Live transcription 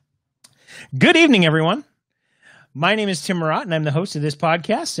Good evening, everyone. My name is Tim Murat, and I'm the host of this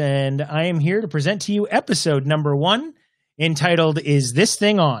podcast, and I am here to present to you episode number 1, entitled, Is This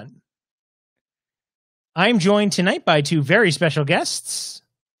Thing On? I'm joined tonight by two very special guests.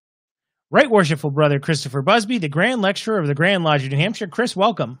 Right Worshipful Brother Christopher Busby, the Grand Lecturer of the Grand Lodge of New Hampshire. Chris,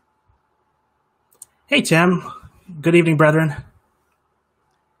 welcome. Hey, Tim. Good evening, brethren.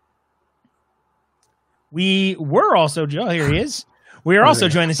 We were also, here he is. We are also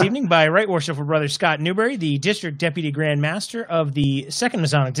joined this evening by Right Worshipful Brother Scot Newbury, the District Deputy Grand Master of the 2nd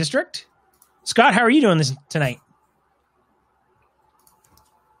Masonic District. Scott, how are you doing this tonight?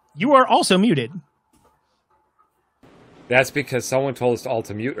 You are also muted. That's because someone told us all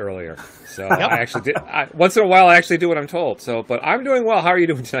to mute earlier. So I actually did. Once in a while, I actually do what I'm told. But I'm doing well. How are you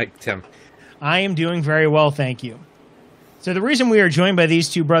doing tonight, Tim? I am doing very well, thank you. So the reason we are joined by these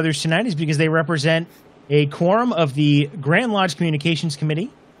two brothers tonight is because they represent a quorum of the Grand Lodge Communications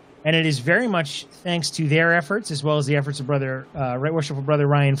Committee, and it is very much thanks to their efforts, as well as the efforts of Right Worshipful Brother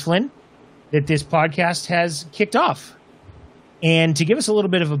Ryan Flynn, that this podcast has kicked off. And to give us a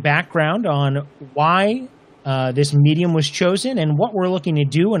little bit of a background on why this medium was chosen and what we're looking to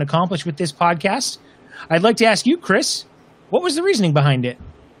do and accomplish with this podcast, I'd like to ask you, Chris, what was the reasoning behind it?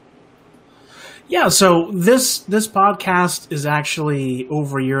 Yeah, so this podcast is actually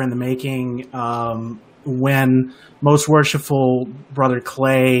over a year in the making. When Most Worshipful Brother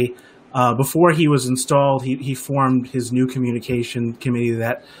Clay, before he was installed, he formed his new communication committee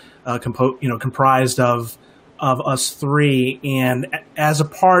that comprised of us three, and as a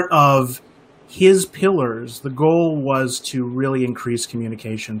part of his pillars, the goal was to really increase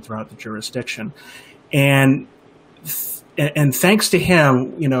communication throughout the jurisdiction, and thanks to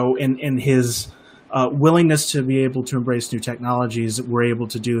him, in his willingness to be able to embrace new technologies, we're able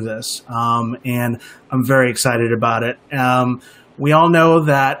to do this. And I'm very excited about it. We all know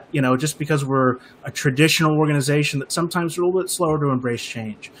that, just because we're a traditional organization, that sometimes we're a little bit slower to embrace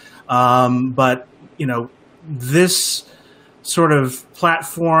change. But this sort of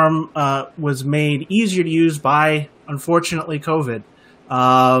platform was made easier to use by, unfortunately, COVID.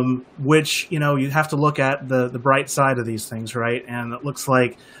 Which, you have to look at the bright side of these things, right? And it looks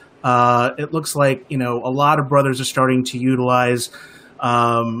like a lot of brothers are starting to utilize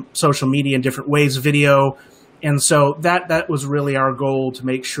social media in different ways, video, and so that was really our goal, to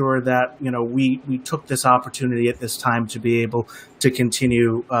make sure that we took this opportunity at this time to be able to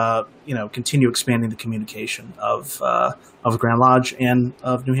continue expanding the communication of Grand Lodge and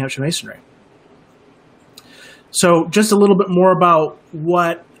of New Hampshire Masonry. So just a little bit more about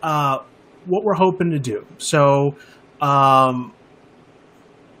what we're hoping to do. So.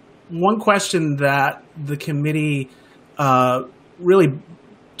 One question that the committee really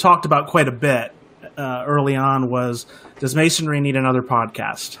talked about quite a bit early on was, does Masonry need another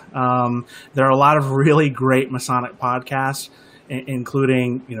podcast? There are a lot of really great Masonic podcasts,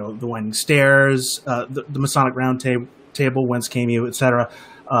 including, The Winding Stairs, the Masonic Roundtable, Whence Came You, etc.,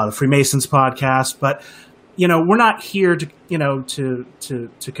 the Freemasons podcast. But, we're not here to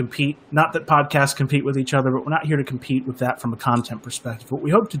compete. Not that podcasts compete with each other, but we're not here to compete with that from a content perspective. What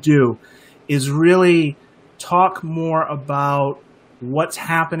we hope to do is really talk more about what's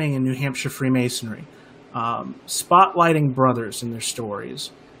happening in New Hampshire Freemasonry, spotlighting brothers and their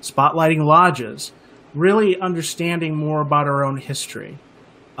stories, spotlighting lodges, really understanding more about our own history.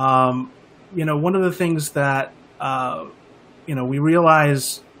 One of the things that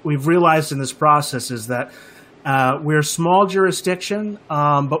we've realized in this process is that we're a small jurisdiction,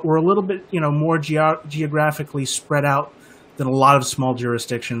 but we're a little bit, more geographically spread out than a lot of small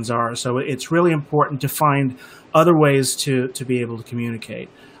jurisdictions are. So it's really important to find other ways to be able to communicate.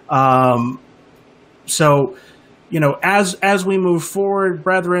 As we move forward,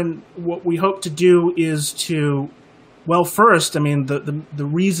 brethren, what we hope to do is to, first, the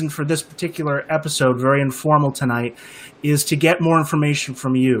reason for this particular episode, very informal tonight, is to get more information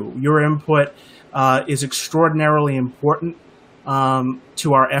from you. Your input is extraordinarily important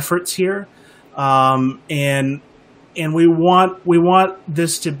to our efforts here, and we want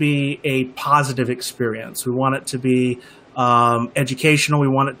this to be a positive experience. We want it to be educational. We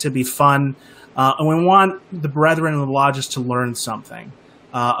want it to be fun, and we want the brethren and the lodges to learn something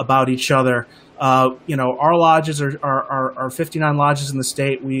about each other. Our lodges are 59 lodges in the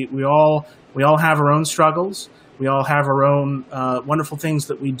state. We all have our own struggles. We all have our own wonderful things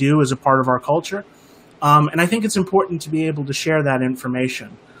that we do as a part of our culture. And I think it's important to be able to share that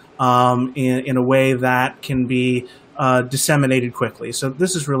information in a way that can be disseminated quickly. So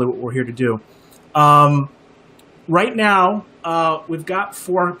this is really what we're here to do. Right now, we've got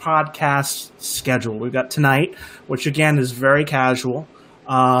 4 podcasts scheduled. We've got tonight, which again is very casual.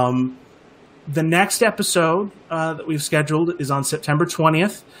 The next episode that we've scheduled is on September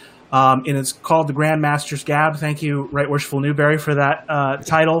 20th, and it's called The Grand Master's Gab. Thank you, Right Worshipful Newbury, for that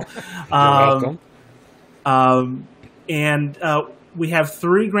title. You're welcome. And we have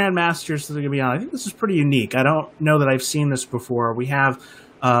 3 Grand Masters that are going to be on. I think this is pretty unique. I don't know that I've seen this before. We have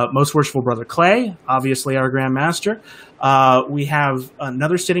Most Worshipful Brother Clay, obviously our Grand Master. We have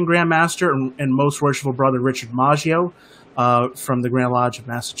another sitting Grand Master and Most Worshipful Brother Richard Maggio from the Grand Lodge of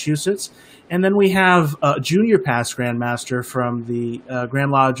Massachusetts. And then we have a junior past Grand Master from the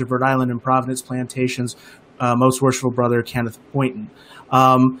Grand Lodge of Rhode Island and Providence Plantations, Most Worshipful Brother Kenneth Boynton.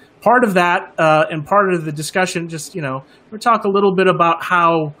 Part of that and part of the discussion, just, we'll talk a little bit about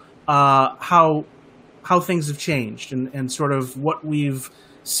how things have changed and sort of what we've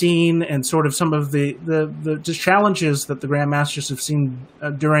seen and sort of some of the challenges that the Grand Masters have seen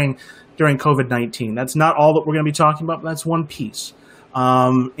during COVID-19. That's not all that we're going to be talking about, but that's one piece.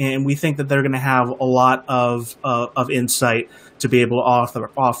 And we think that they're going to have a lot of insight to be able to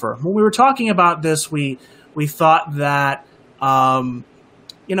offer. When we were talking about this, we thought that,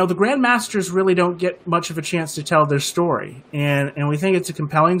 the Grand Masters really don't get much of a chance to tell their story. And we think it's a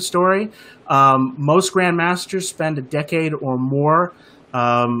compelling story. Most Grand Masters spend a decade or more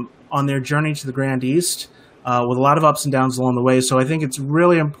on their journey to the Grand East, with a lot of ups and downs along the way. So I think it's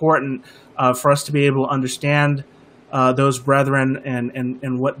really important for us to be able to understand those brethren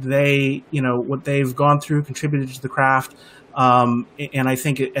and what they've gone through, contributed to the craft, and I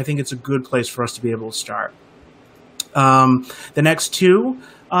think it's a good place for us to be able to start. The next 2,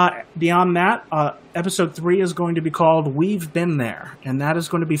 beyond that, episode 3 is going to be called "We've Been There," and that is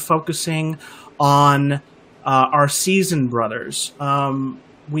going to be focusing on our seasoned brothers. We're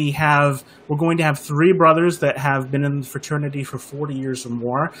going to have 3 brothers that have been in the fraternity for 40 years or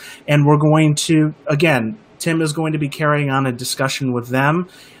more, and we're going to, again, Tim is going to be carrying on a discussion with them.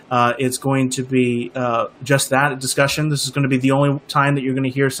 It's going to be just that, a discussion. This is going to be the only time that you're going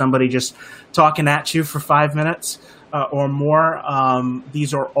to hear somebody just talking at you for 5 minutes or more.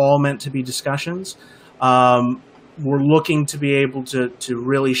 These are all meant to be discussions. We're looking to be able to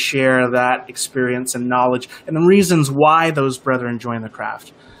really share that experience and knowledge and the reasons why those brethren join the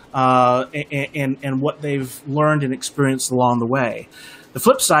craft, and what they've learned and experienced along the way. The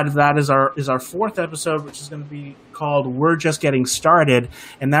flip side of that is our 4th episode, which is going to be called "We're Just Getting Started,"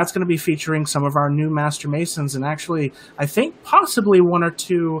 and that's going to be featuring some of our new Master Masons, and actually, I think possibly 1 or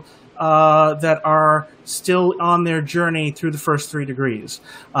 2 that are still on their journey through the first 3 degrees.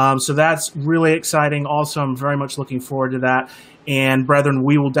 So that's really exciting. Also, I'm very much looking forward to that. And brethren,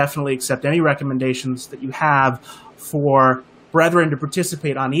 we will definitely accept any recommendations that you have for brethren to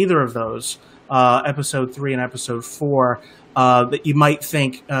participate on either of those, episode 3 and episode 4, that you might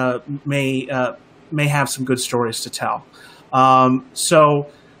think may have some good stories to tell.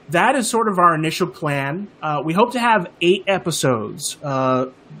 So that is sort of our initial plan. We hope to have 8 episodes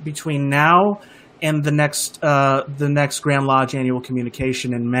between now and the next Grand Lodge annual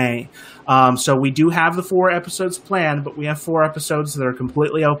communication in May. So we do have the 4 episodes planned, but we have 4 episodes that are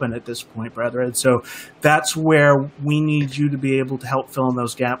completely open at this point, brethren. So that's where we need you to be able to help fill in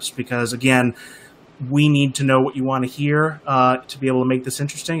those gaps, because again, we need to know what you want to hear to be able to make this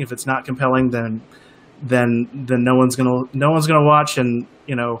interesting. If it's not compelling, then no one's gonna watch, and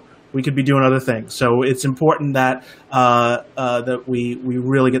we could be doing other things. So it's important that that we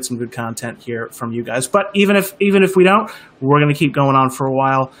really get some good content here from you guys. But even if we don't, we're going to keep going on for a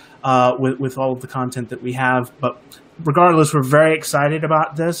while with all of the content that we have. But regardless, we're very excited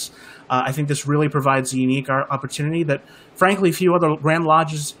about this. I think this really provides a unique opportunity that, frankly, few other Grand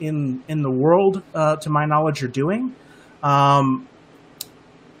Lodges in the world, to my knowledge, are doing. The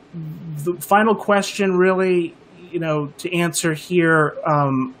final question, really, to answer here,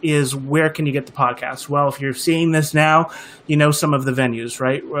 is where can you get the podcast? Well, if you're seeing this now, some of the venues,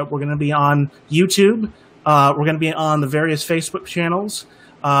 right? We're going to be on YouTube. We're going to be on the various Facebook channels.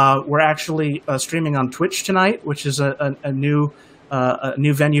 We're actually streaming on Twitch tonight, which is a new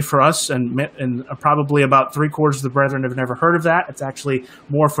venue for us, and probably about 3/4 of the brethren have never heard of that. It's actually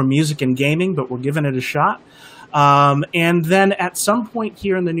more for music and gaming, but we're giving it a shot. And then at some point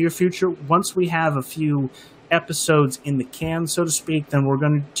here in the near future, once we have a few episodes in the can, so to speak, then we're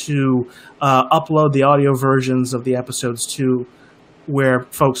going to upload the audio versions of the episodes to where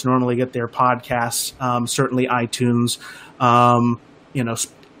folks normally get their podcasts, certainly iTunes,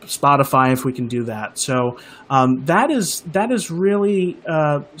 Spotify, if we can do that. So that is really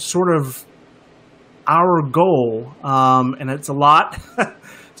sort of our goal, and it's a lot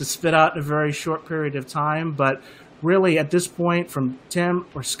to spit out in a very short period of time, but really at this point, from Tim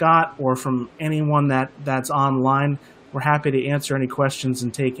or Scott or from anyone that's online, we're happy to answer any questions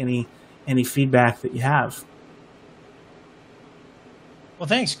and take any any feedback that you have. Well,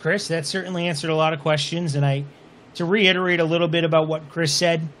 thanks, Chris. That certainly answered a lot of questions. And to reiterate a little bit about what Chris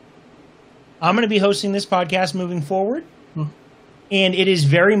said, I'm going to be hosting this podcast moving forward. And it is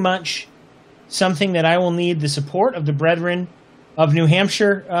very much something that I will need the support of the brethren of New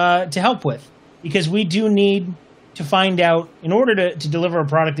Hampshire to help with. Because we do need to find out, in order to deliver a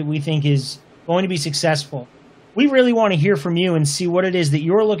product that we think is going to be successful, we really want to hear from you and see what it is that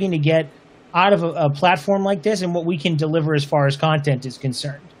you're looking to get out of a platform like this and what we can deliver as far as content is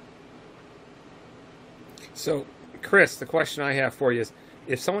concerned. So, Chris, the question I have for you is,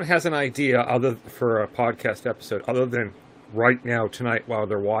 if someone has an idea for a podcast episode other than right now, tonight, while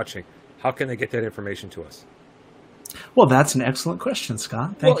they're watching, how can they get that information to us? Well, that's an excellent question,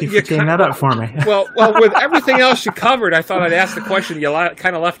 Scott. Thank you for teeing that up for me. Well, with everything else you covered, I thought I'd ask the question you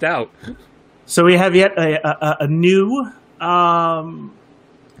kind of left out. So we have yet a new email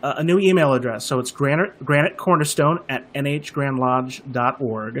address. So it's Granite Cornerstone at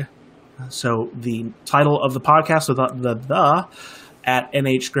nhgrandlodge.org. So the title of the podcast, the at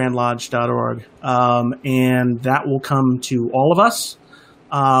nhgrandlodge.org. And that will come to all of us,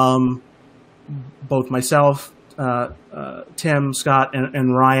 both myself, Tim, Scott,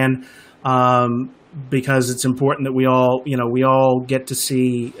 and Ryan, because it's important that we all get to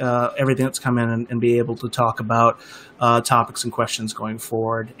see everything that's come in and be able to talk about topics and questions going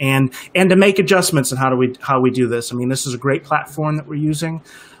forward, and to make adjustments in how we do this. I mean, this is a great platform that we're using.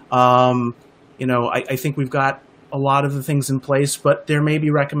 I think we've got a lot of the things in place, but there may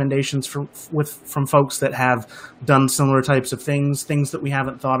be recommendations from folks that have done similar types of things that we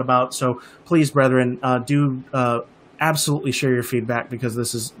haven't thought about. So please, brethren, do absolutely share your feedback, because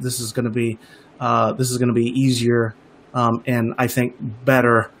this is going to be easier and I think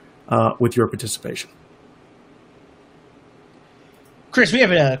better with your participation. Chris, we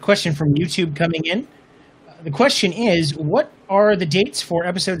have a question from YouTube coming in. The question is, what are the dates for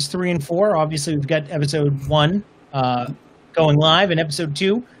episodes 3 and 4? Obviously, we've got episode 1 going live, and episode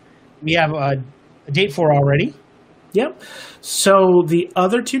 2 we have a date for already. Yep. So the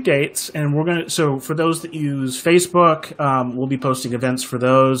other 2 dates, and so for those that use Facebook, we'll be posting events for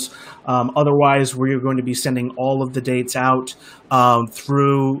those. Otherwise, we're going to be sending all of the dates out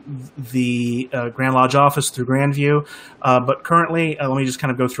through the Grand Lodge office, through Grandview. But currently, let me just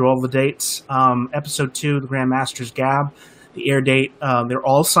kind of go through all the dates. Episode 2, the Grand Master's Gab, the air date, they're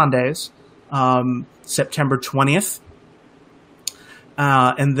all Sundays, September 20th.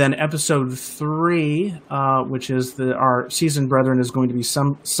 And then episode 3, which is our seasoned brethren, is going to be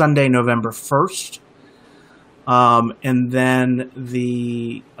Sunday, November 1st. And then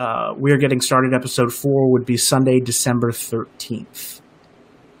We Are Getting Started episode 4 would be Sunday, December 13th.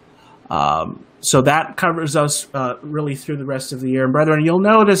 So that covers us really through the rest of the year. And brethren, you'll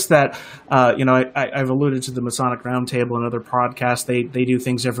notice that, I've alluded to the Masonic Roundtable and other podcasts. They do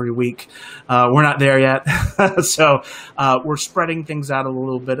things every week. We're not there yet. So we're spreading things out a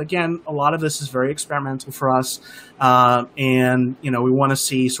little bit. Again, a lot of this is very experimental for us. And we want to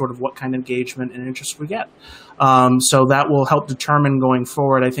see sort of what kind of engagement and interest we get. So that will help determine going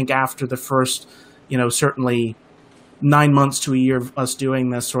forward. I think after the first, certainly 9 months to a year of us doing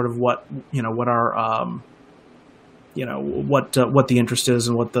this, sort of what our what the interest is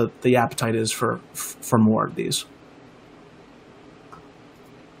and what the appetite is for more of these.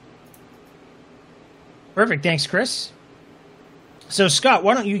 Perfect. Thanks, Chris. So, Scott,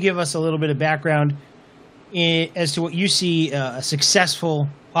 why don't you give us a little bit of background as to what you see a successful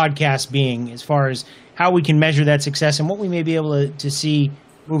podcast being, as far as how we can measure that success and what we may be able to see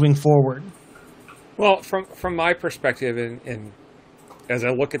moving forward? Well, from my perspective, and as I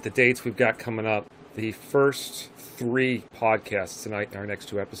look at the dates we've got coming up, the first 3 podcasts tonight and our next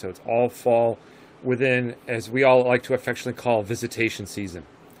 2 episodes all fall within, as we all like to affectionately call, visitation season.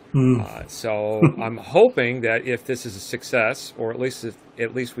 So I'm hoping that if this is a success, or at least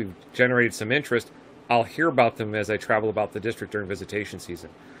we've generated some interest, I'll hear about them as I travel about the district during visitation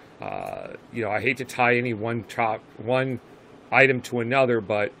season. I hate to tie any one item to another,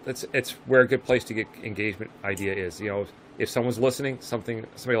 but it's where a good place to get engagement idea is. If someone's listening, somebody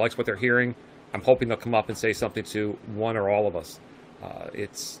likes what they're hearing, I'm hoping they'll come up and say something to one or all of us.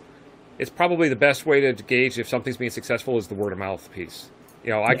 It's probably the best way to gauge if something's being successful is the word of mouth piece.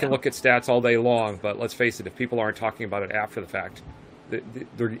 I can look at stats all day long, but let's face it, if people aren't talking about it after the fact,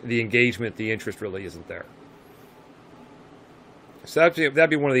 the engagement, the interest really isn't there. So that'd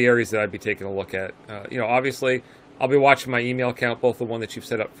be one of the areas that I'd be taking a look at. Obviously, I'll be watching my email account, both the one that you've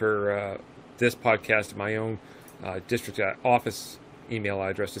set up for this podcast and my own district office email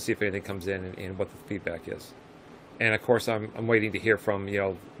address, to see if anything comes in and what the feedback is. And of course, I'm waiting to hear from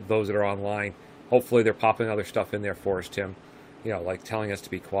those that are online. Hopefully, they're popping other stuff in there for us, Tim. Like telling us to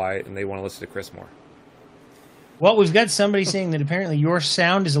be quiet, and they want to listen to Chris more. Well, we've got somebody saying that apparently your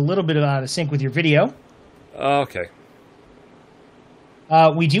sound is a little bit out of sync with your video. Okay.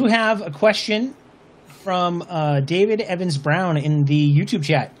 We do have a question from David Evans Brown in the YouTube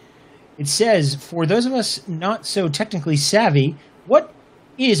chat. It says, for those of us not so technically savvy, what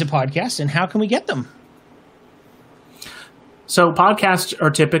is a podcast and how can we get them? So podcasts are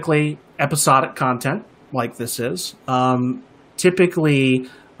typically episodic content, like this is, typically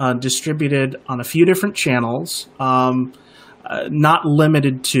distributed on a few different channels, not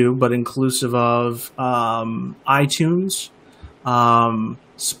limited to, but inclusive of iTunes,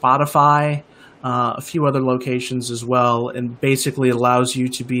 Spotify, a few other locations as well, and basically allows you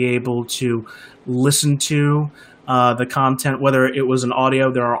to be able to listen to the content, whether it was an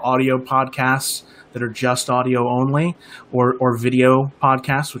audio. There are audio podcasts that are just audio only, or video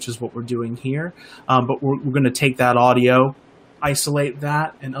podcasts, which is what we're doing here. But we're going to take that audio, isolate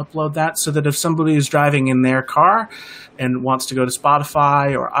that, and upload that so that if somebody is driving in their car and wants to go to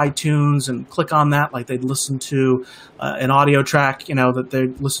Spotify or iTunes and click on that, like they'd listen to an audio track, that they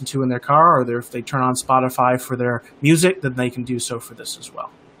listen to in their car, or if they turn on Spotify for their music, then they can do so for this as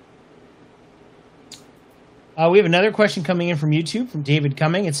well. We have another question coming in from YouTube from David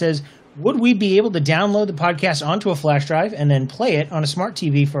Cumming. It says, would we be able to download the podcast onto a flash drive and then play it on a smart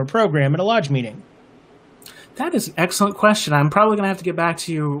TV for a program at a lodge meeting? That is an excellent question. I'm probably going to have to get back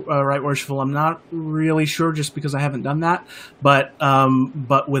to you, Right Worshipful. I'm not really sure just because I haven't done that. But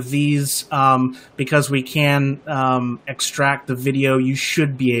with these, because we can extract the video, you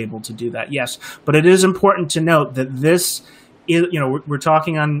should be able to do that, yes. But it is important to note that this is, we're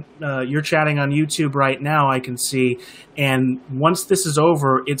talking on, you're chatting on YouTube right now, I can see. And once this is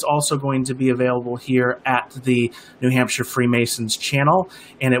over, it's also going to be available here at the New Hampshire Freemasons channel,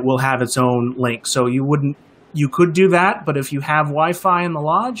 and it will have its own link. So you could do that, but if you have Wi-Fi in the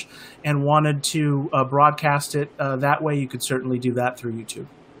lodge and wanted to broadcast it that way, you could certainly do that through YouTube.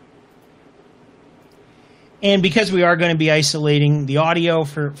 And because we are going to be isolating the audio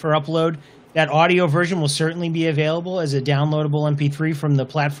for upload, that audio version will certainly be available as a downloadable MP3 from the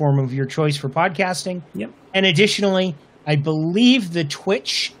platform of your choice for podcasting. Yep. And additionally, I believe the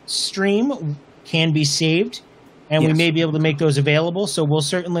Twitch stream can be saved, and we may be able to make those available. So we'll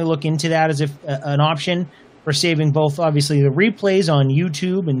certainly look into that as an option for saving both, obviously, the replays on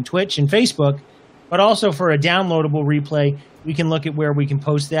YouTube and Twitch and Facebook, but also for a downloadable replay, we can look at where we can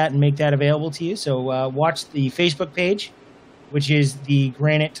post that and make that available to you. So watch the Facebook page, which is the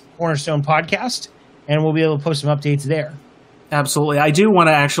Granite Cornerstone Podcast, and we'll be able to post some updates there. Absolutely. I do want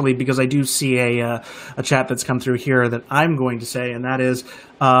to actually, because I do see a chat that's come through here that I'm going to say, and that is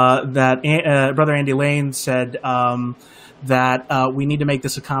that Brother Andy Lane said that we need to make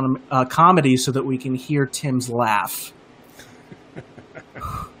this a comedy so that we can hear Tim's laugh.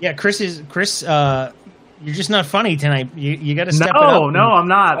 Yeah, Chris, you're just not funny tonight. You got to step it up. No, I'm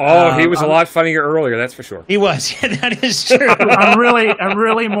not. Oh, he was a lot funnier earlier, that's for sure. He was. Yeah, that is true. I'm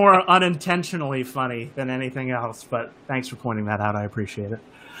really more unintentionally funny than anything else, but thanks for pointing that out. I appreciate it.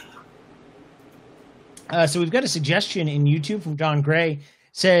 So we've got a suggestion in YouTube from John Gray.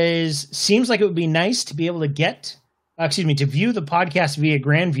 Says, seems like it would be nice to be able to to view the podcast via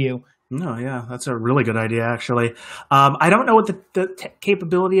Grand View. No, yeah, that's a really good idea, actually. I don't know what the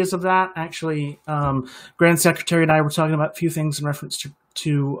capability is of that. Actually, Grand Secretary and I were talking about a few things in reference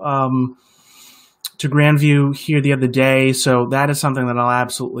to Grandview here the other day. So that is something that I'll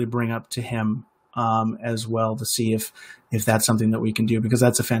absolutely bring up to him as well to see if that's something that we can do, because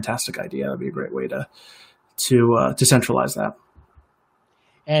that's a fantastic idea. That'd be a great way to centralize that.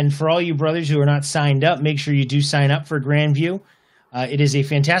 And for all you brothers who are not signed up, make sure you do sign up for Grandview. It is a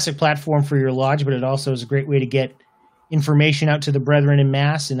fantastic platform for your lodge, but it also is a great way to get information out to the brethren in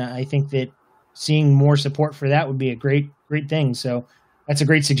mass. And I think that seeing more support for that would be a great thing. So that's a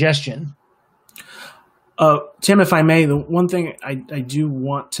great suggestion. Tim, if I may, the one thing I do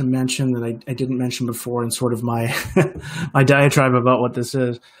want to mention that I didn't mention before in sort of my my diatribe about what this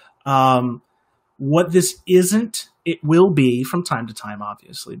is, what this isn't, it will be from time to time,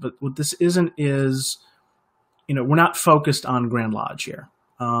 obviously, but what this isn't is, we're not focused on Grand Lodge here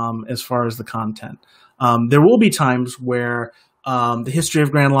as far as the content. There will be times where the history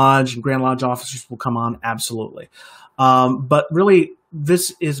of Grand Lodge and Grand Lodge officers will come on, absolutely. But really,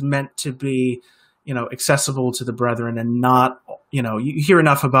 this is meant to be, accessible to the brethren and not, you hear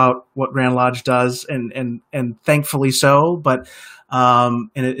enough about what Grand Lodge does and thankfully so, but and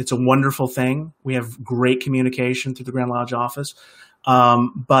it's a wonderful thing. We have great communication through the Grand Lodge office.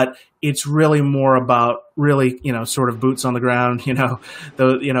 But it's really more about really, sort of boots on the ground,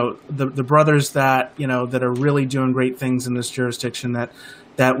 the brothers that, that are really doing great things in this jurisdiction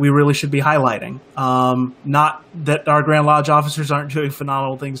that we really should be highlighting. Not that our Grand Lodge officers aren't doing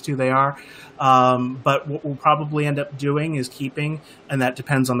phenomenal things too, they are. But what we'll probably end up doing is keeping, and that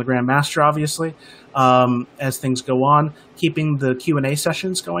depends on the Grand Master, obviously, as things go on, keeping the Q&A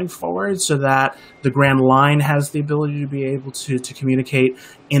sessions going forward so that the Grand Line has the ability to be able to communicate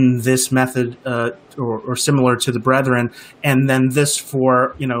in this method or similar to the Brethren, and then this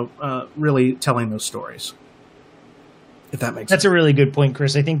for, really telling those stories. If that makes sense. That's a really good point,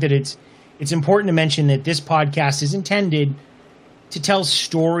 Chris. I think that it's important to mention that this podcast is intended to tell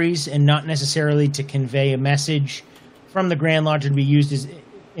stories and not necessarily to convey a message from the Grand Lodge to be used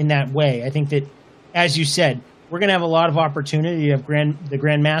in that way. I think that, as you said, we're going to have a lot of opportunity to have the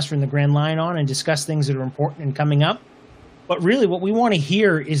Grand Master and the Grand Line on and discuss things that are important and coming up. But really what we want to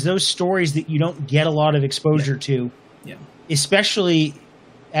hear is those stories that you don't get a lot of exposure to, especially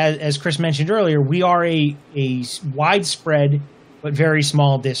as Chris mentioned earlier, we are a widespread but very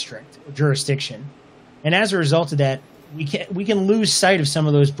small district or jurisdiction. And as a result of that, we can lose sight of some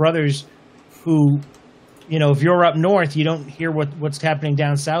of those brothers who, if you're up north, you don't hear what's happening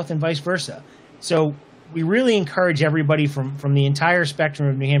down south and vice versa. So we really encourage everybody from the entire spectrum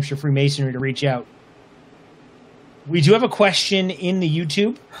of New Hampshire Freemasonry to reach out. We do have a question in the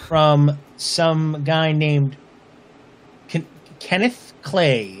YouTube from some guy named Kenneth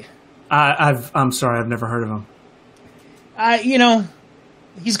Clay. I'm sorry, I've never heard of him.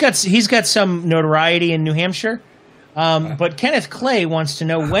 He's got some notoriety in New Hampshire. But Kenneth Clay wants to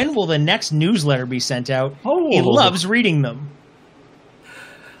know, when will the next newsletter be sent out? He loves reading them.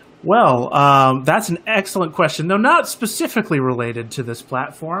 Well, that's an excellent question. though not specifically related to this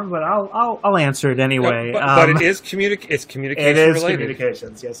platform, but I'll answer it anyway. But it is it's communication it is related.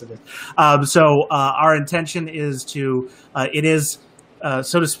 Communications, yes, it is. So our intention is to it is,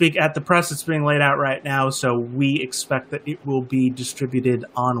 so to speak, at the press. It's being laid out right now, so we expect that it will be distributed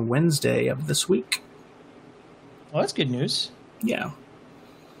on Wednesday of this week. Well, that's good news. Yeah.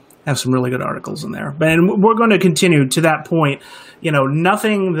 Have some really good articles in there. And we're going to continue to that point.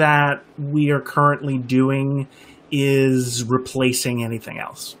 Nothing that we are currently doing is replacing anything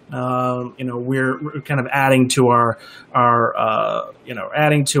else. We're kind of adding to our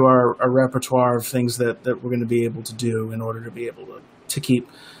repertoire of things that we're going to be able to do in order to be able to keep,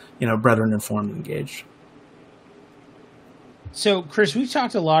 brethren informed and engaged. So, Chris, we've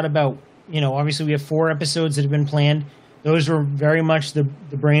talked a lot about, obviously we have 4 episodes that have been planned. Those were very much the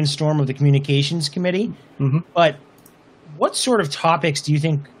brainstorm of the communications committee. Mm-hmm. But what sort of topics do you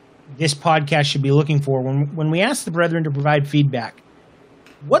think this podcast should be looking for? When we ask the brethren to provide feedback,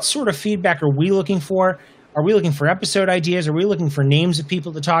 what sort of feedback are we looking for? Are we looking for episode ideas? Are we looking for names of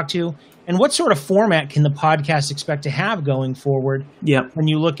people to talk to? And what sort of format can the podcast expect to have going forward? Yep. When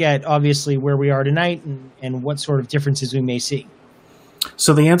you look at, obviously, where we are tonight and what sort of differences we may see.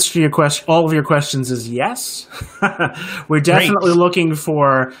 So the answer to your question, all of your questions, is yes. We're definitely looking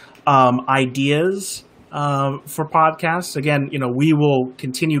for ideas for podcasts. Again, we will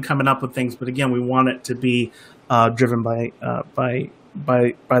continue coming up with things, but again, we want it to be driven by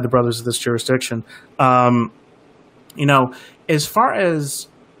the brothers of this jurisdiction. As far as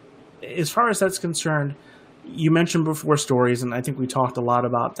that's concerned, you mentioned before stories, and I think we talked a lot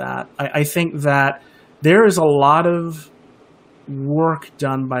about that. I think that there is a lot of work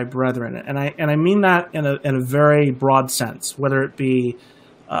done by brethren, and I mean that in a very broad sense, whether it be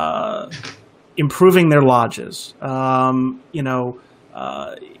improving their lodges,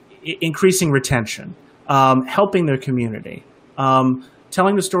 increasing retention, helping their community,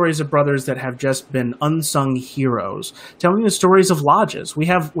 telling the stories of brothers that have just been unsung heroes, telling the stories of lodges. We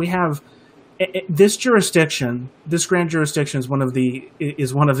have this jurisdiction, this grand jurisdiction, is one of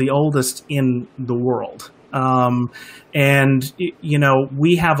the oldest in the world. And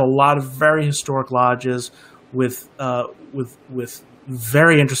we have a lot of very historic lodges with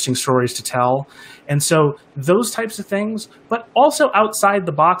very interesting stories to tell. And so those types of things, but also outside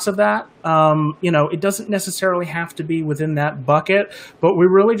the box of that, it doesn't necessarily have to be within that bucket, but we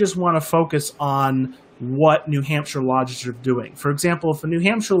really just want to focus on what New Hampshire lodges are doing. For example, if a New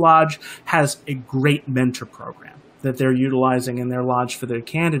Hampshire lodge has a great mentor program that they're utilizing in their lodge for their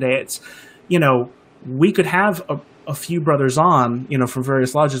candidates, we could have a few brothers on, from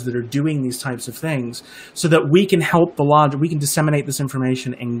various lodges that are doing these types of things, so that we can help the lodge, we can disseminate this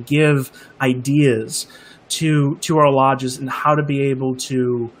information and give ideas to our lodges and how to be able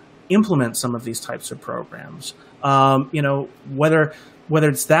to implement some of these types of programs. Whether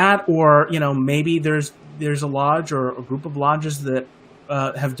it's that, or maybe there's a lodge or a group of lodges that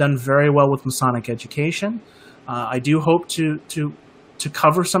have done very well with Masonic education. I do hope to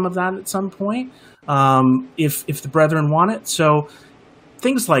cover some of that at some point, if the brethren want it. So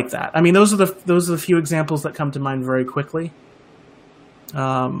things like that. I mean, those are the few examples that come to mind very quickly.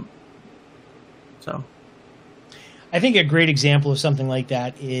 So I think a great example of something like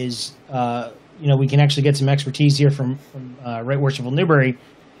that is, we can actually get some expertise here from Right Worshipful Newbury.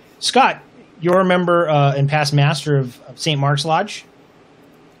 Scott, you're a member and past master of St. Mark's Lodge.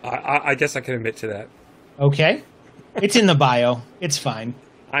 I guess I can admit to that. Okay. It's in the bio. It's fine.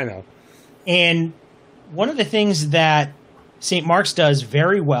 I know. And one of the things that St. Mark's does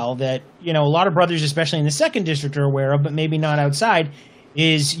very well that, a lot of brothers, especially in the 2nd District, are aware of, but maybe not outside,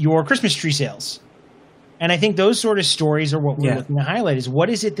 is your Christmas tree sales. And I think those sort of stories are what we're looking to highlight, is what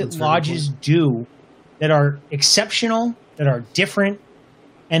is it that lodges do that are exceptional, that are different,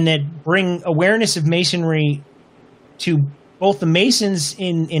 and that bring awareness of Masonry to both the Masons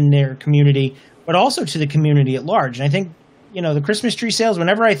in their community, but also to the community at large. And I think, the Christmas tree sales,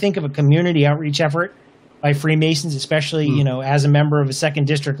 whenever I think of a community outreach effort by Freemasons, especially, as a member of a 2nd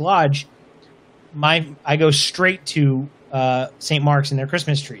District Lodge, I go straight to St. Mark's and their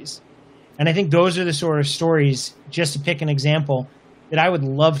Christmas trees. And I think those are the sort of stories, just to pick an example, that I would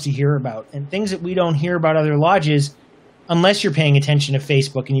love to hear about. And things that we don't hear about other lodges unless you're paying attention to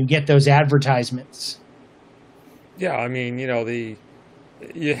Facebook and you get those advertisements. Yeah, I mean,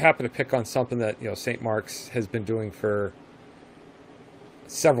 you happen to pick on something that, St. Mark's has been doing for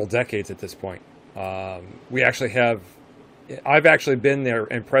several decades at this point. I've actually been there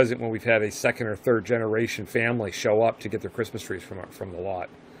and present when we've had a 2nd or 3rd generation family show up to get their Christmas trees from the lot.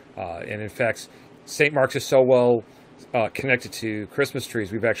 And in fact, St. Mark's is so well connected to Christmas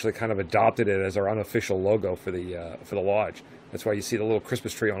trees, we've actually kind of adopted it as our unofficial logo for the lodge. That's why you see the little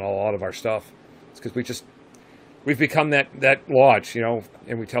Christmas tree on a lot of our stuff. It's because we've become that lodge,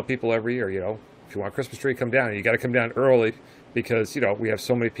 and we tell people every year, if you want a Christmas tree, come down. And you got to come down early because, we have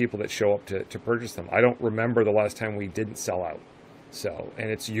so many people that show up to purchase them. I don't remember the last time we didn't sell out. So, and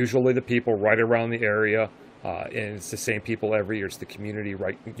it's usually the people right around the area. And it's the same people every year. It's the community,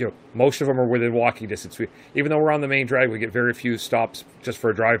 right? Most of them are within walking distance. Even though we're on the main drag, we get very few stops just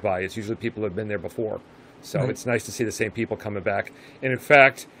for a drive-by. It's usually people who have been there before. So It's nice to see the same people coming back. And in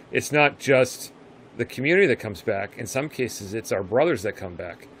fact, it's not just the community that comes back. In some cases, it's our brothers that come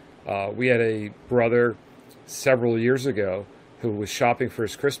back. We had a brother several years ago who was shopping for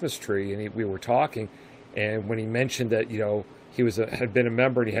his Christmas tree, and we were talking. And when he mentioned that, he had been a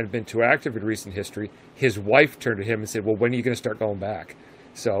member and he hadn't been too active in recent history, his wife turned to him and said, well, when are you going to start going back?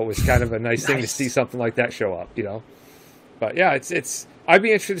 So it was kind of a nice thing to see something like that show up, But yeah, it's I'd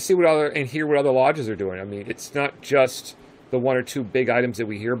be interested to see hear what other lodges are doing. I mean, it's not just the 1 or 2 big items that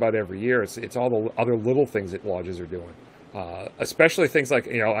we hear about every year. It's all the other little things that lodges are doing. Especially things like,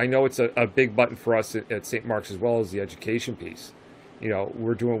 I know it's a big button for us at St. Mark's as well as the education piece.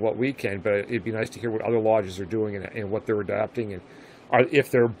 We're doing what we can, but it'd be nice to hear what other lodges are doing and what they're adapting, and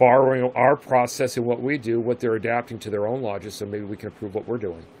if they're borrowing our process and what we do, what they're adapting to their own lodges, so maybe we can improve what we're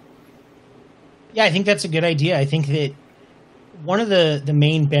doing. Yeah, I think that's a good idea. I think that one of the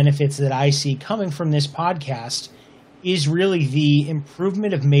main benefits that I see coming from this podcast is really the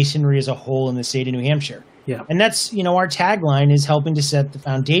improvement of Masonry as a whole in the state of New Hampshire. Yeah. And that's, our tagline is helping to set the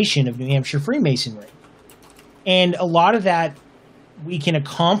foundation of New Hampshire Freemasonry. And a lot of that we can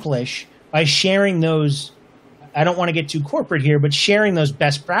accomplish by sharing those, I don't want to get too corporate here, but sharing those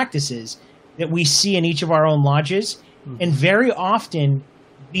best practices that we see in each of our own lodges. Mm-hmm. And very often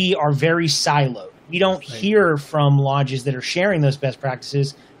we are very siloed. We don't hear from lodges that are sharing those best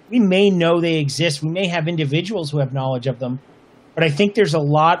practices. We may know they exist. We may have individuals who have knowledge of them. But I think there's a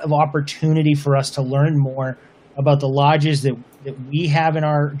lot of opportunity for us to learn more about the lodges that we have in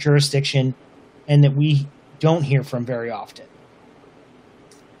our jurisdiction and that we don't hear from very often.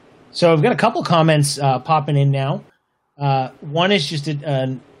 So I've got a couple comments popping in now. One is just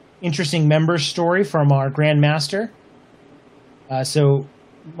an interesting member story from our Grand Master. So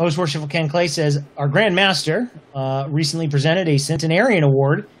Most Worshipful Ken Clay says, our Grand Master recently presented a Centenarian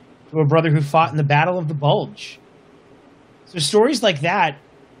Award to a brother who fought in the Battle of the Bulge. So stories like that,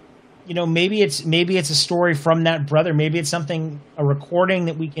 maybe it's a story from that brother. Maybe it's a recording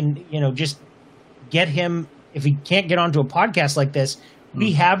that we can, just get him. If he can't get onto a podcast like this,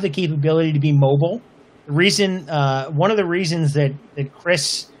 we have the capability to be mobile. The reason, one of the reasons that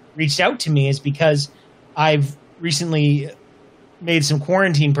Chris reached out to me is because I've recently made some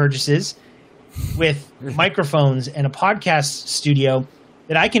quarantine purchases with microphones and a podcast studio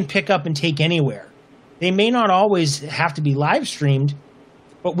that I can pick up and take anywhere. They may not always have to be live streamed,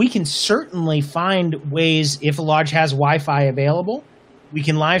 but we can certainly find ways, if a lodge has Wi-Fi available, We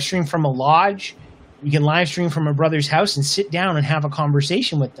can live stream from a lodge. We can live stream from a brother's house and sit down and have a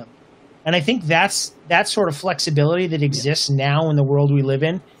conversation with them. And I think that sort of flexibility that exists now in the world we live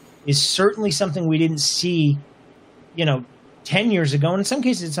in is certainly something we didn't see, 10 years ago. And in some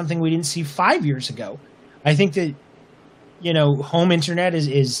cases, it's something we didn't see 5 years ago. I think that, home internet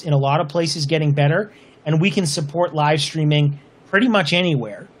is in a lot of places getting better, and we can support live streaming pretty much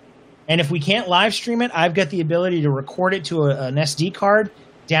anywhere. And if we can't live stream it, I've got the ability to record it to an SD card,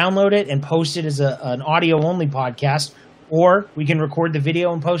 download it, and post it as an audio-only podcast, or we can record the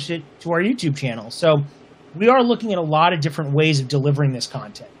video and post it to our YouTube channel. So we are looking at a lot of different ways of delivering this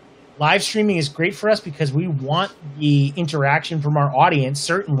content. Live streaming is great for us because we want the interaction from our audience,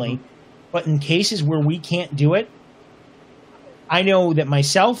 certainly, but in cases where we can't do it, I know that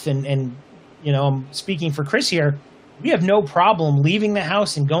myself and I'm speaking for Chris here, we have no problem leaving the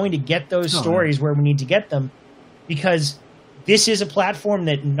house and going to get those stories where we need to get them, because this is a platform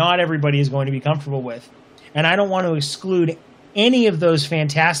that not everybody is going to be comfortable with. And I don't want to exclude any of those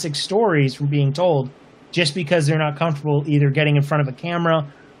fantastic stories from being told just because they're not comfortable either getting in front of a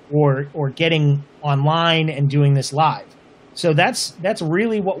camera or getting online and doing this live. So that's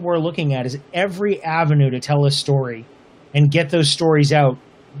really what we're looking at, is every avenue to tell a story and get those stories out.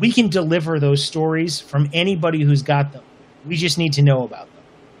 We can deliver those stories from anybody who's got them. We just need to know about them.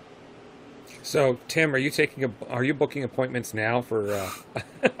 So, Tim, are you booking appointments now for?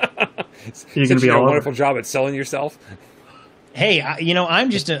 You're going to be a all wonderful job at selling yourself. Hey, I'm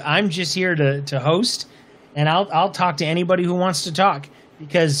just here to host, and I'll talk to anybody who wants to talk,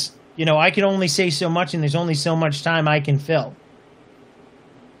 because I can only say so much, and there's only so much time I can fill.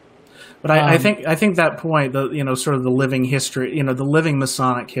 But I think that point, sort of the living history, the living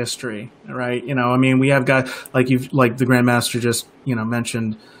Masonic history, right? We have guys like the Grand Master just,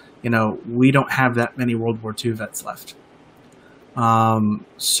 mentioned, we don't have that many World War II vets left.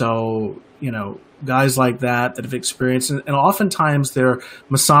 So, guys like that have experienced, and oftentimes their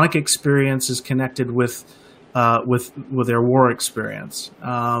Masonic experience is connected with their war experience,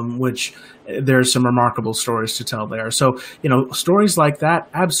 which there's some remarkable stories to tell there. So, stories like that,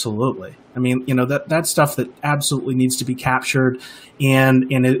 absolutely. That stuff that absolutely needs to be captured,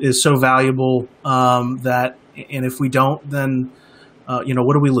 and it is so valuable that, and if we don't, then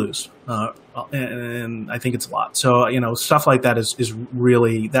what do we lose? And I think it's a lot. So, stuff like that is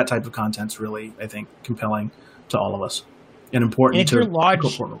really, that type of content's really, I think, compelling to all of us and important to go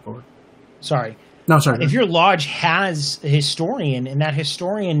forward. Sorry. No, sorry. If your lodge has a historian, and that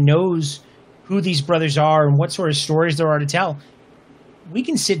historian knows who these brothers are and what sort of stories there are to tell, we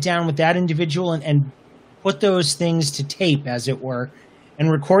can sit down with that individual and put those things to tape, as it were,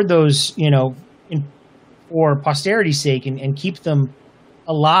 and record those, for posterity's sake, and keep them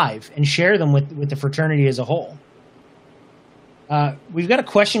alive and share them with the fraternity as a whole. We've got a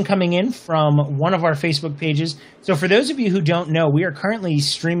question coming in from one of our Facebook pages. So for those of you who don't know, we are currently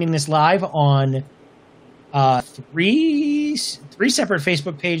streaming this live on three separate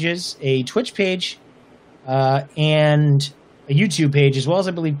Facebook pages, a Twitch page, and a YouTube page, as well as,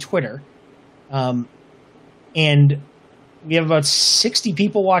 I believe, Twitter. And we have about 60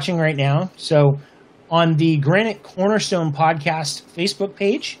 people watching right now. So on the Grand Cornerstone Podcast Facebook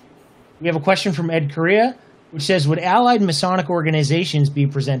page, we have a question from Ed Correa, which says, would allied Masonic organizations be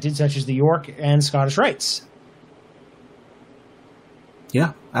presented, such as the York and Scottish Rites?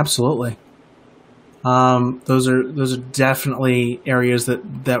 Yeah, absolutely. Those are definitely areas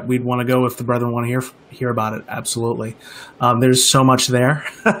that we'd want to go if the brethren want to hear about it. Absolutely. There's so much there.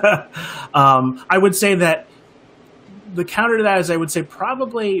 I would say that the counter to that is, I would say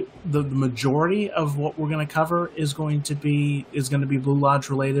probably the majority of what we're going to cover is going to be Blue Lodge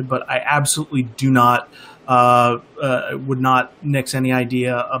related, but I absolutely would not nix any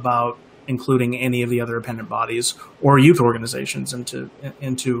idea about including any of the other appendant bodies or youth organizations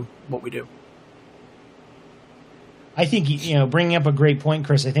into what we do. I think, bringing up a great point,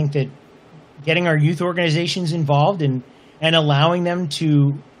 Chris. I think that getting our youth organizations involved and allowing them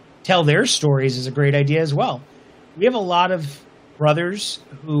to tell their stories is a great idea as well. We have a lot of brothers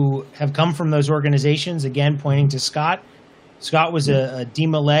who have come from those organizations, again, pointing to Scot. Scot was a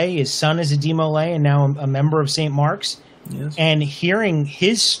DMLA. His son is a DMLA and now a member of St. Mark's. Yes. And hearing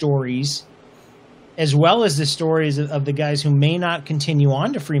his stories, as well as the stories of the guys who may not continue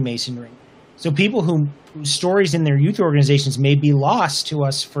on to Freemasonry. So people whose stories in their youth organizations may be lost to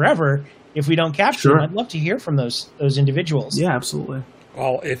us forever if we don't capture them. I'd love to hear from those individuals. Yeah, absolutely.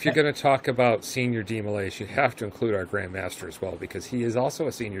 Well, if you're going to talk about senior DMLAs, you have to include our Grand Master as well, because he is also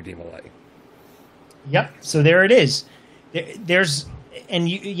a senior DMLA. Yep. So there it is. There's, and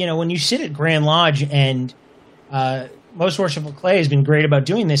when you sit at Grand Lodge and Most Worshipful Clay has been great about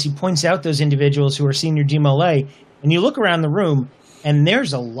doing this. He points out those individuals who are senior DMLA, and you look around the room, and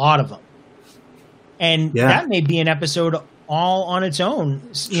there's a lot of them. And that may be an episode all on its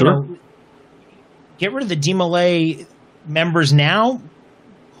own. You know, get rid of the DMLA members now,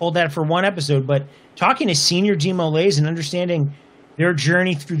 hold that for one episode, but talking to senior DMLAs and understanding their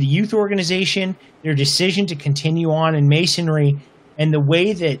journey through the youth organization, their decision to continue on in Masonry, and the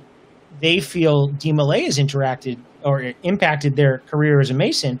way that they feel DMLA has interacted or impacted their career as a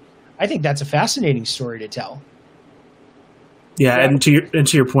Mason, I think that's a fascinating story to tell. Yeah, and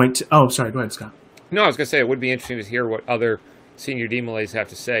to your point, oh, sorry, go ahead, Scott. No, I was going to say it would be interesting to hear what other senior DMLAs have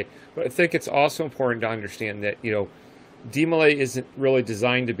to say, but I think it's also important to understand that, you know, DMLA isn't really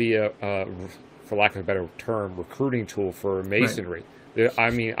designed to be a for lack of a better term, recruiting tool for Masonry. Right. I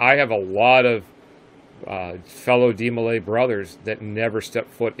mean, I have a lot of fellow DMLA brothers that never step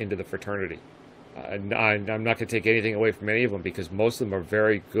foot into the fraternity. I'm not going to take anything away from any of them because most of them are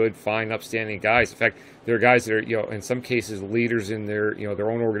very good, fine, upstanding guys. In fact, they're guys that are, you know, in some cases, leaders in their, you know,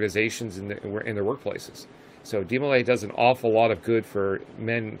 their own organizations in their workplaces. So DMLA does an awful lot of good for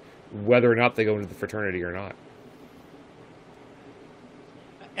men, whether or not they go into the fraternity or not.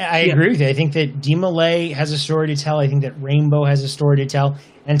 I agree with you. I think that DMLA has a story to tell. I think that Rainbow has a story to tell.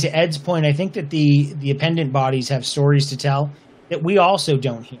 And to Ed's point, I think that the appendant bodies have stories to tell that we also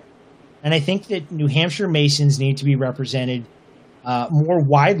don't hear. And I think that New Hampshire Masons need to be represented more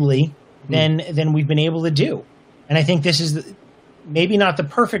widely than we've been able to do. And I think this is maybe not the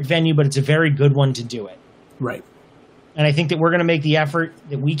perfect venue, but it's a very good one to do it. Right. And I think that we're going to make the effort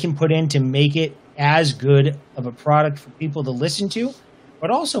that we can put in to make it as good of a product for people to listen to,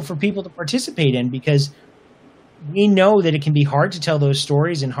 but also for people to participate in, because we know that it can be hard to tell those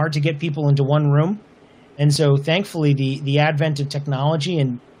stories and hard to get people into one room. And so thankfully the advent of technology,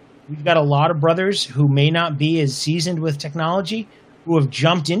 and we've got a lot of brothers who may not be as seasoned with technology who have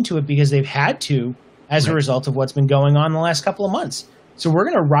jumped into it because they've had to as a result of what's been going on the last couple of months. So we're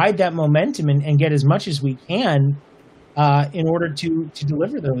going to ride that momentum and get as much as we can in order to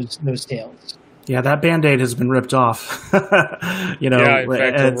deliver those tales. Yeah, that Band-Aid has been ripped off. You know, yeah, in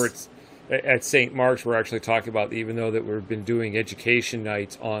fact, over at St. Mark's, we're actually talking about, even though that we've been doing education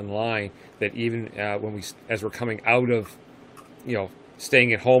nights online, that even as we're coming out of, you know,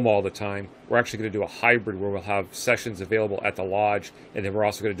 staying at home all the time, we're actually going to do a hybrid where we'll have sessions available at the lodge, and then we're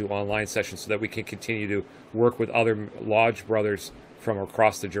also going to do online sessions so that we can continue to work with other lodge brothers from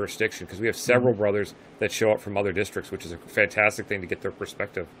across the jurisdiction, because we have several brothers that show up from other districts, which is a fantastic thing to get their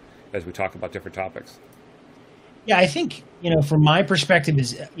perspective as we talk about different topics. Yeah, I think, you know, from my perspective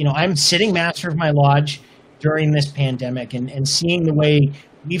is, you know, I'm sitting master of my lodge during this pandemic and seeing the way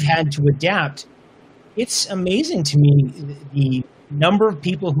we've had to adapt. It's amazing to me the number of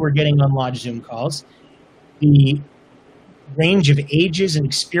people who are getting on lodge Zoom calls, the range of ages and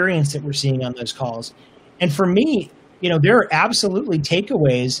experience that we're seeing on those calls. And for me, you know, there are absolutely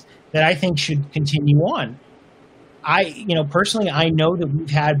takeaways that I think should continue on. Personally, I know that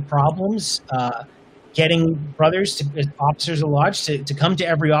we've had problems getting brothers officers of lodge to come to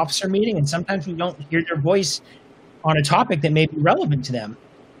every officer meeting, and sometimes we don't hear their voice on a topic that may be relevant to them.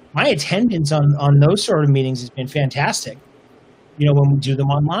 My attendance on those sort of meetings has been fantastic, you know, when we do them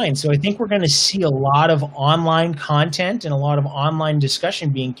online. So I think we're going to see a lot of online content and a lot of online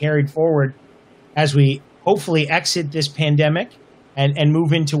discussion being carried forward as we hopefully exit this pandemic and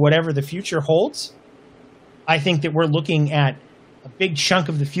move into whatever the future holds. I think that we're looking at a big chunk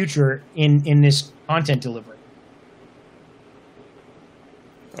of the future in this content delivery.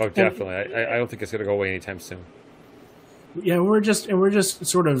 Oh, definitely. I don't think it's going to go away anytime soon. Yeah, we're just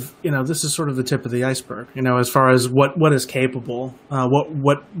sort of, you know, this is sort of the tip of the iceberg, you know, as far as what is capable,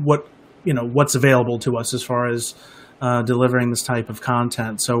 what you know, what's available to us as far as delivering this type of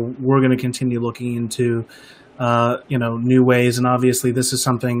content. So we're going to continue looking into you know, new ways, and obviously this is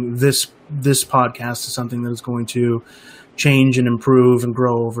something, this podcast is something that is going to change and improve and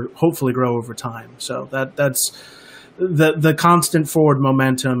hopefully grow over time. So that's the constant forward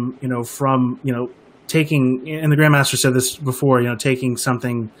momentum, you know, from, you know, taking, and the Grandmaster said this before, you know, turning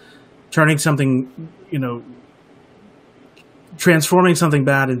something, you know, transforming something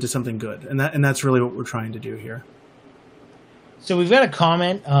bad into something good. And that's really what we're trying to do here. So we've got a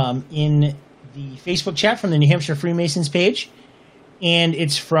comment in the Facebook chat from the New Hampshire Freemasons page, and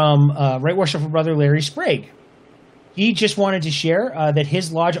it's from Right Worshipful Brother Larry Sprague. He just wanted to share that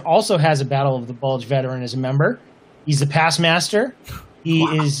his lodge also has a Battle of the Bulge veteran as a member. He's the past master. He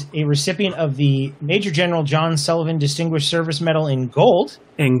is a recipient of the Major General John Sullivan Distinguished Service Medal in gold.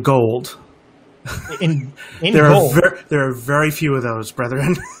 In gold. in there gold. There are very few of those,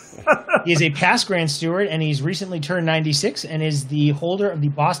 brethren. He is a past Grand Steward, and he's recently turned 96 and is the holder of the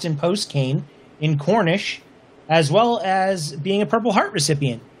Boston Post cane in Cornish, as well as being a Purple Heart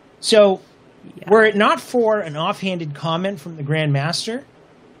recipient. So, were it not for an offhanded comment from the Grand Master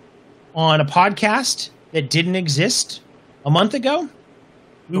on a podcast that didn't exist a month ago,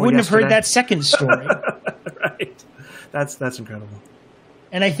 we wouldn't have heard that second story. Right. That's incredible.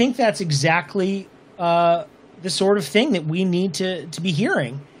 And I think that's exactly the sort of thing that we need to be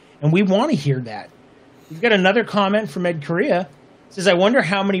hearing. And we want to hear that. We've got another comment from Ed Correa. It says, I wonder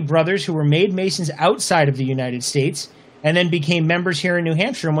how many brothers who were made Masons outside of the United States and then became members here in New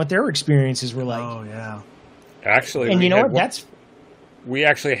Hampshire and what their experiences were like. Oh, yeah. Actually, and you know what? We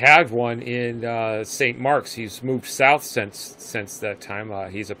actually had one in St. Mark's. He's moved south since that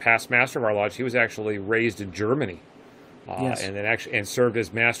time. He's a past master of our lodge. He was actually raised in Germany. Yes. And then served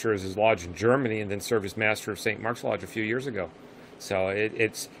as master of his lodge in Germany, and then served as master of St. Mark's Lodge a few years ago. So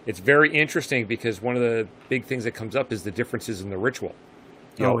it's very interesting because one of the big things that comes up is the differences in the ritual.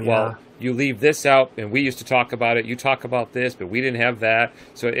 Well, you leave this out, and we used to talk about it. You talk about this, but we didn't have that.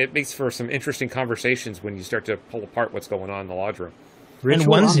 So it makes for some interesting conversations when you start to pull apart what's going on in the lodge room. And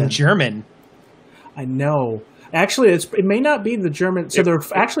one's in German. I know. Actually, it may not be the German. So there are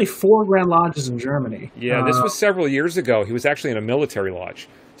actually 4 Grand Lodges in Germany. Yeah, this was several years ago. He was actually in a military lodge.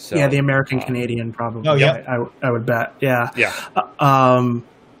 So, yeah, the American-Canadian probably. Oh, yeah. I would bet. Yeah. Yeah.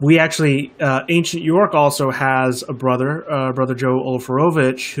 We actually, Ancient York also has a brother, Brother Joe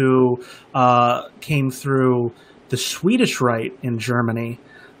Olafarovich, who came through the Swedish Rite in Germany,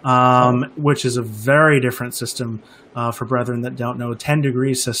 which is a very different system for brethren that don't know,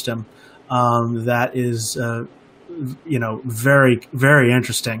 10-degree system that is, very, very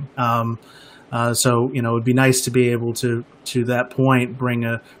interesting. So, it would be nice to be able to that point, bring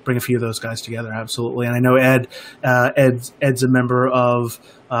a few of those guys together. Absolutely. And I know Ed's a member of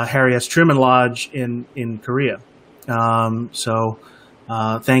Harry S. Truman Lodge in Korea. So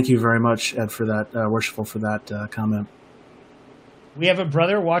thank you very much, Ed, for that, Worshipful, for that comment. We have a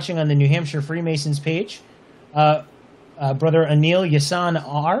brother watching on the New Hampshire Freemasons page, Brother Anil Yasan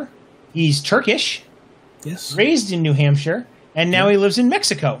R. He's Turkish, yes, raised in New Hampshire, and now he lives in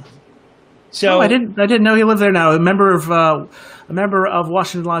Mexico. So I didn't know he lived there now. A member of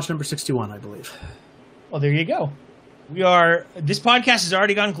Washington Lodge number 61, I believe. Well, there you go. This podcast has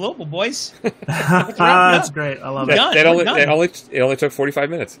already gone global, boys. That's great. I love it. It only took 45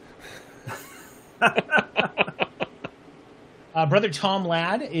 minutes. Brother Tom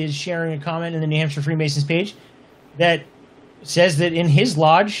Ladd is sharing a comment in the New Hampshire Freemasons page that says that in his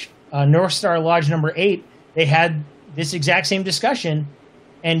lodge, North Star Lodge number 8, they had this exact same discussion.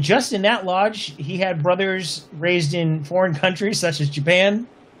 And just in that lodge, he had brothers raised in foreign countries such as Japan,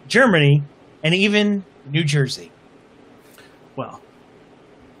 Germany, and even New Jersey. Well,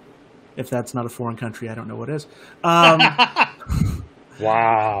 if that's not a foreign country, I don't know what is.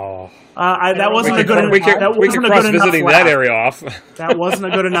 Wow. That wasn't a good enough. We can cross visiting that area off. That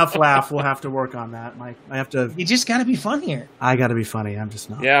wasn't a good enough laugh. We'll have to work on that, Mike. I have to. You just got to be funnier. I got to be funny. I'm just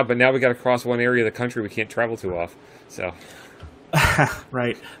not. Yeah, but now we got to cross one area of the country we can't travel to off. So.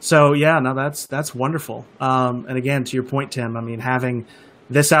 Right. So yeah, no, that's wonderful. And again, to your point, Tim, I mean, having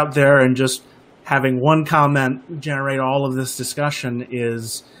this out there and just having one comment generate all of this discussion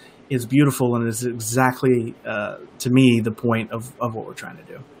is beautiful, and is exactly to me the point of what we're trying to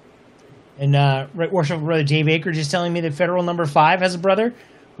do. And Right Worshipful Brother Dave Aker just telling me that Federal number 5 has a brother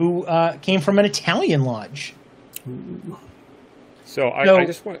who came from an Italian lodge. Ooh. So I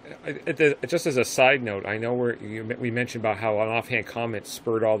just want, just as a side note, I know we mentioned about how an offhand comment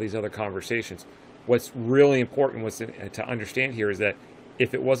spurred all these other conversations. What's really important was to understand here is that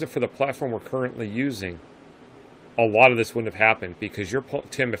if it wasn't for the platform we're currently using, a lot of this wouldn't have happened, because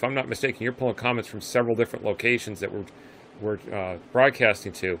Tim, if I'm not mistaken, you're pulling comments from several different locations that we're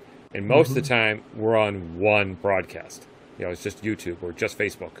broadcasting to, and most of the time we're on one broadcast. It's just YouTube or just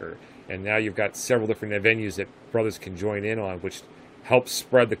Facebook, and now you've got several different venues that brothers can join in on, which helps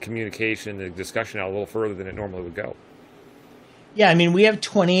spread the communication and the discussion out a little further than it normally would go. Yeah, I mean, we have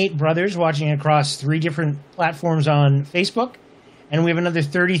 28 brothers watching across 3 different platforms on Facebook, and we have another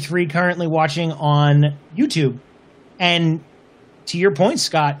 33 currently watching on YouTube. And to your point,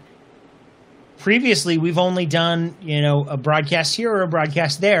 Scott, previously we've only done, a broadcast here or a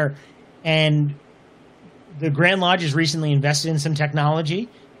broadcast there, and the Grand Lodge has recently invested in some technology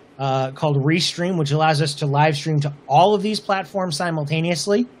called Restream, which allows us to live stream to all of these platforms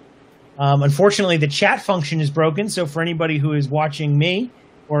simultaneously. Unfortunately, the chat function is broken, so for anybody who is watching me,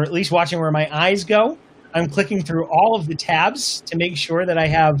 or at least watching where my eyes go, I'm clicking through all of the tabs to make sure that I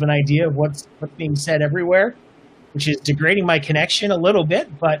have an idea of what's being said everywhere, which is degrading my connection a little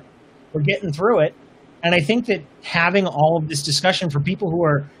bit, but we're getting through it. And I think that having all of this discussion for people who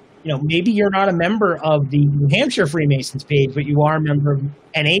are, maybe you're not a member of the New Hampshire Freemasons page, but you are a member of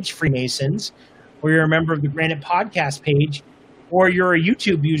NH Freemasons, or you're a member of the Granite podcast page, or you're a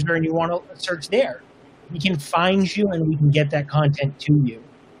YouTube user and you want to search there. We can find you and we can get that content to you.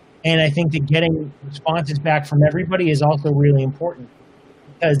 And I think that getting responses back from everybody is also really important,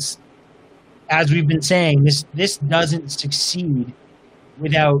 because as we've been saying, this doesn't succeed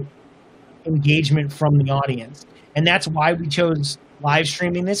without engagement from the audience. And that's why we chose live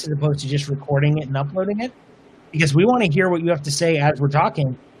streaming this as opposed to just recording it and uploading it, because we want to hear what you have to say as we're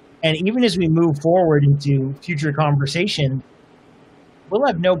talking. And even as we move forward into future conversation, we'll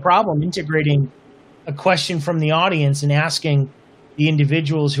have no problem integrating a question from the audience and asking the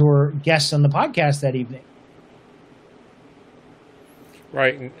individuals who are guests on the podcast that evening.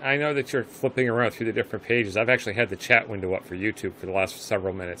 Right, and I know that you're flipping around through the different pages. I've actually had the chat window up for YouTube for the last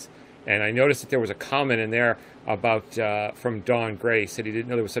several minutes, and I noticed that there was a comment in there about from Don Gray, said he didn't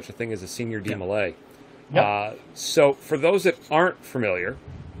know there was such a thing as a senior DMLA. Yep. So for those that aren't familiar,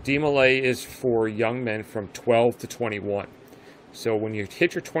 DMLA is for young men from 12 to 21. So when you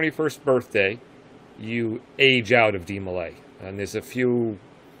hit your 21st birthday, you age out of DMLA. And there's a few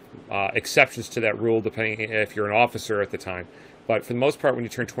exceptions to that rule, depending if you're an officer at the time. But for the most part, when you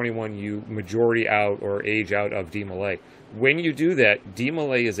turn 21, you majority out or age out of DMLA. When you do that,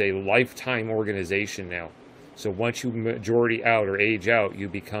 DMLA is a lifetime organization now. So once you majority out or age out, you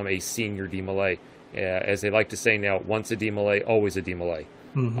become a senior DMLA. As they like to say now, once a DMLA, always a DMLA.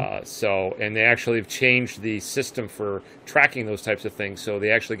 Mm-hmm. And they actually have changed the system for tracking those types of things. So they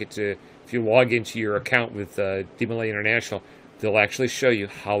actually get to, if you log into your account with DMLA International, they'll actually show you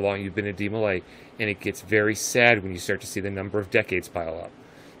how long you've been a DMLA. And it gets very sad when you start to see the number of decades pile up.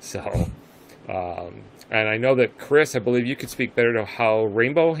 So, and I know that Chris, I believe you could speak better to how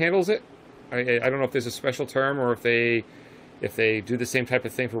Rainbow handles it. I don't know if there's a special term or if they do the same type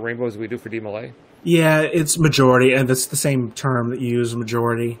of thing for Rainbow as we do for DMLA. Yeah, it's majority, and that's the same term that you use,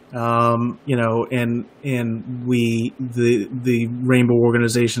 majority. And the Rainbow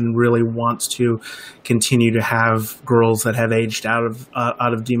organization really wants to continue to have girls that have aged out of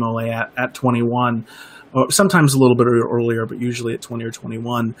DMLA at 21, or sometimes a little bit earlier, but usually at 20 or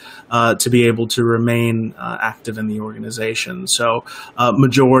 21, to be able to remain active in the organization. So,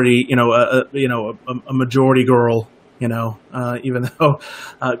 majority, a majority girl. Even though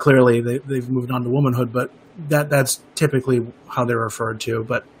clearly they've moved on to womanhood, but that's typically how they're referred to.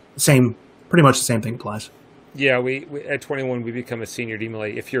 But pretty much the same thing applies. Yeah, we at 21 we become a senior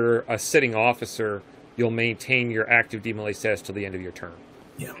DMLA. If you're a sitting officer, you'll maintain your active DMLA status till the end of your term.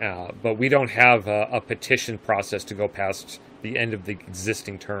 Yeah. But we don't have a petition process to go past the end of the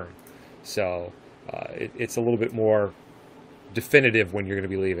existing term, so it's a little bit more definitive when you're going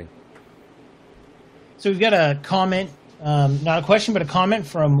to be leaving. So we've got a comment, not a question, but a comment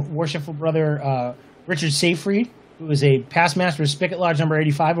from Worshipful Brother Richard Seyfried, who is a past master of Spigot Lodge number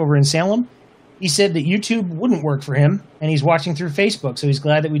 85 over in Salem. He said that YouTube wouldn't work for him, and he's watching through Facebook, so he's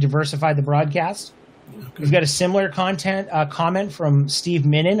glad that we diversified the broadcast. Okay. We've got a similar comment from Steve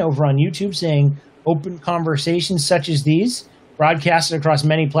Minnan over on YouTube saying, open conversations such as these, broadcasted across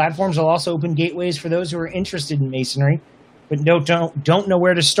many platforms, will also open gateways for those who are interested in Masonry, but don't know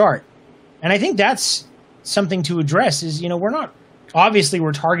where to start. And I think that's something to address is,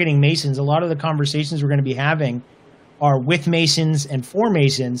 we're targeting Masons. A lot of the conversations we're going to be having are with Masons and for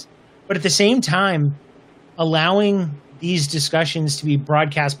Masons, but at the same time, allowing these discussions to be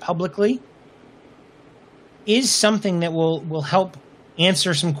broadcast publicly is something that will help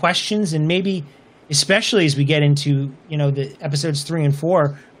answer some questions, and maybe especially as we get into, the episodes 3 and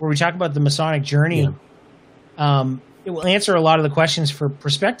 4, where we talk about the Masonic journey. Yeah. It will answer a lot of the questions for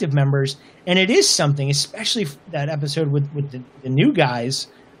prospective members, and it is something, especially that episode with the new guys,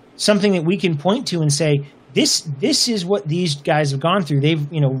 something that we can point to and say, this is what these guys have gone through. They've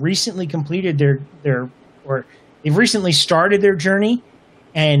recently completed they've recently started their journey,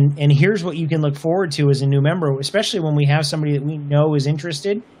 and here's what you can look forward to as a new member, especially when we have somebody that we know is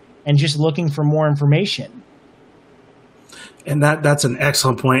interested and just looking for more information. And that's an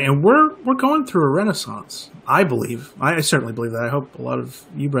excellent point. And we're going through a renaissance, I believe. I certainly believe that. I hope a lot of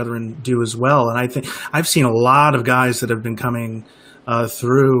you brethren do as well. And I think I've seen a lot of guys that have been coming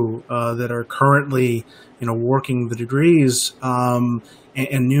through that are currently, working the degrees and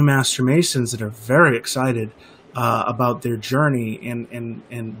new Master Masons that are very excited about their journey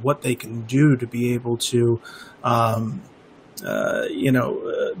and what they can do to be able to,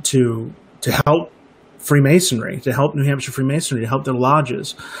 to help Freemasonry, to help New Hampshire Freemasonry, to help their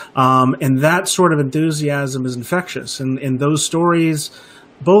lodges. And that sort of enthusiasm is infectious. And those stories,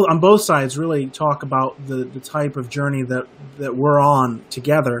 on both sides, really talk about the type of journey that we're on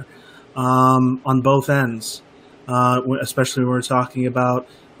together on both ends, especially when we're talking about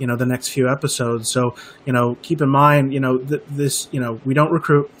the next few episodes. So keep in mind this we don't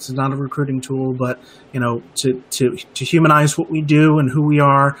recruit. This is not a recruiting tool, but to humanize what we do and who we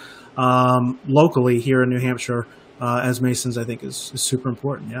are locally here in New Hampshire as Masons, I think is super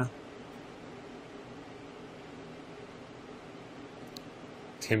important. Yeah.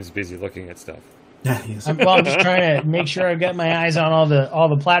 Tim's busy looking at stuff. Yeah, he is. I'm just trying to make sure I've got my eyes on all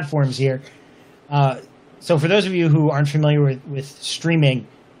the platforms here. So for those of you who aren't familiar with streaming,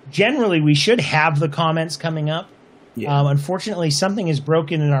 generally we should have the comments coming up. Yeah. Unfortunately, something is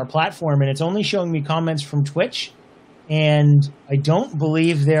broken in our platform, and it's only showing me comments from Twitch. And I don't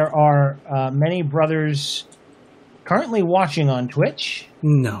believe there are many brothers currently watching on Twitch.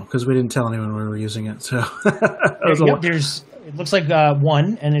 No, because we didn't tell anyone we were using it. So it looks like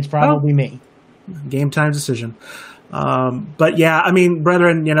one, and it's probably me. Game time decision. But yeah, I mean,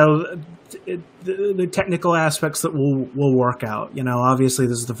 brethren, the technical aspects that we'll work out. Obviously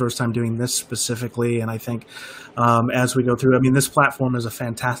this is the first time doing this specifically, and I think as we go through, I mean, this platform is a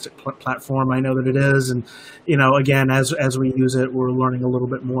fantastic platform. I know that it is, and again, as we use it, we're learning a little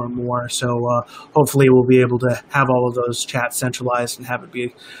bit more and more. So hopefully we'll be able to have all of those chats centralized and have it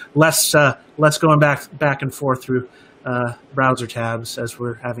be less going back and forth through browser tabs as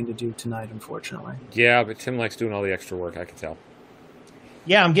we're having to do tonight, unfortunately. Yeah, but Tim likes doing all the extra work, I can tell.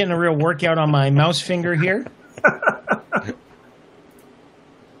 Yeah, I'm getting a real workout on my mouse finger here.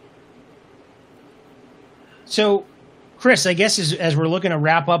 So, Chris, I guess as we're looking to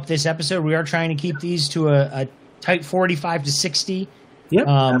wrap up this episode, we are trying to keep these to a tight 45 to 60. Yep,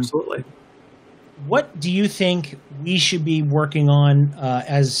 absolutely. What do you think we should be working on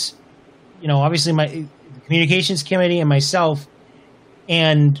as, obviously the communications committee and myself,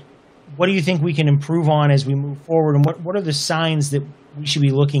 and what do you think we can improve on as we move forward, and what are the signs that we should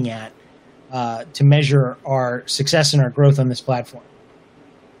be looking at to measure our success and our growth on this platform?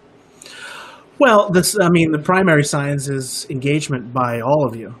 Well, the primary signs is engagement by all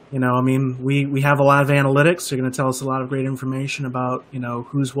of you. We have a lot of analytics. They're going to tell us a lot of great information about,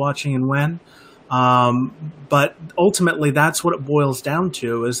 who's watching and when. But ultimately, that's what it boils down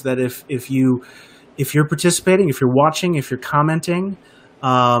to, is that if you're participating, if you're watching, if you're commenting,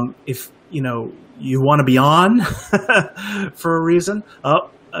 if you want to be on for a reason.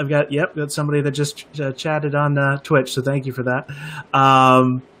 Oh, I've got somebody that just chatted on Twitch, so thank you for that.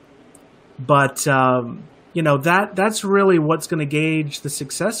 That's really what's going to gauge the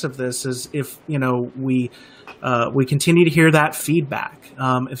success of this, is if we continue to hear that feedback.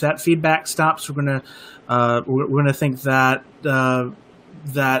 If that feedback stops, we're gonna think that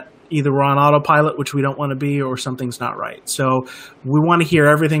either we're on autopilot, which we don't want to be, or something's not right. So we want to hear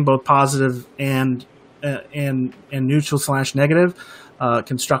everything, both positive and neutral/negative,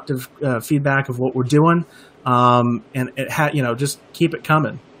 constructive feedback of what we're doing, and just keep it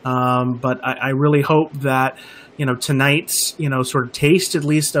coming. But I really hope that tonight's sort of taste, at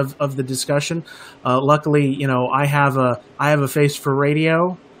least of the discussion. Luckily, I have a face for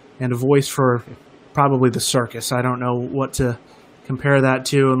radio and a voice for probably the circus. I don't know what to compare that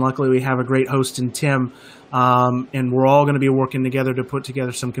to, and luckily we have a great host in Tim, and we're all going to be working together to put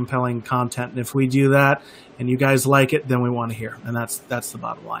together some compelling content. And if we do that and you guys like it, then we want to hear, and that's the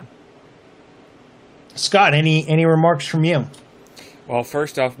bottom line. Scott, any remarks from you? Well,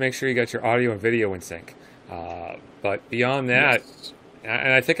 first off, make sure you got your audio and video in sync. But beyond that, yes.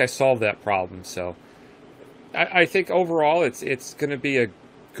 And I think I solved that problem. So I think overall it's going to be a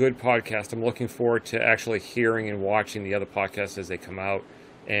good podcast. I'm looking forward to actually hearing and watching the other podcasts as they come out.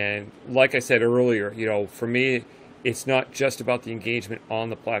 And like I said earlier, for me, it's not just about the engagement on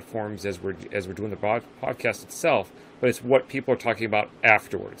the platforms as we're doing the podcast itself, but it's what people are talking about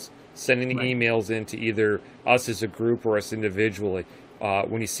afterwards. Sending right. emails in to either us as a group or us individually.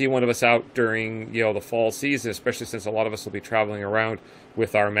 When you see one of us out during the fall season, especially since a lot of us will be traveling around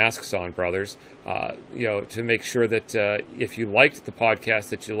with our masks on, brothers, to make sure that if you liked the podcast,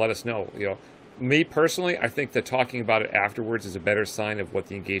 that you let us know. Me personally, I think that talking about it afterwards is a better sign of what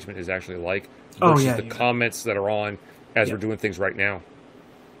the engagement is actually like versus the comments that are on as we're doing things right now.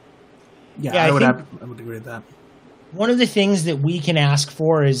 Yeah, I would agree with that. One of the things that we can ask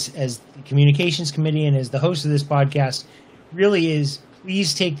for as the communications committee and as the host of this podcast really is,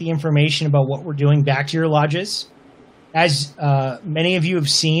 please take the information about what we're doing back to your lodges. As many of you have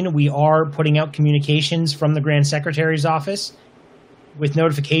seen, we are putting out communications from the Grand Secretary's office. with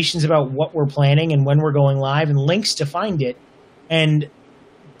notifications about what we're planning and when we're going live and links to find it. And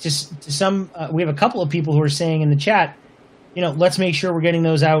just to some, we have a couple of people who are saying in the chat, let's make sure we're getting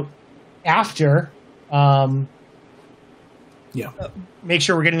those out after. Make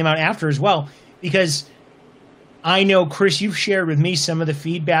sure we're getting them out after as well, because I know, Chris, you've shared with me some of the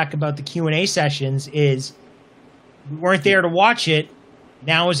feedback about the Q&A sessions is we weren't there to watch it.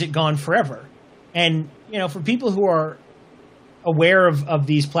 Now is it gone forever? And, for people who are aware of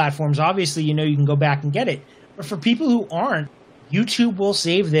these platforms, obviously, you can go back and get it. But for people who aren't, YouTube will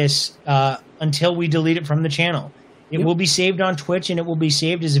save this until we delete it from the channel. It will be saved on Twitch, and it will be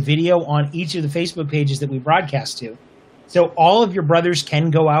saved as a video on each of the Facebook pages that we broadcast to. So all of your brothers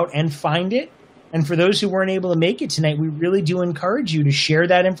can go out and find it. And for those who weren't able to make it tonight, we really do encourage you to share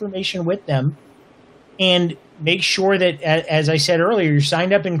that information with them and make sure that, as I said earlier, you're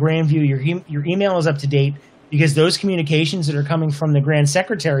signed up in Grandview, your email is up to date, because those communications that are coming from the Grand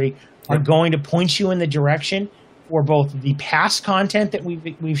Secretary are going to point you in the direction for both the past content that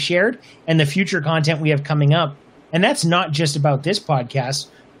we've shared and the future content we have coming up. And that's not just about this podcast.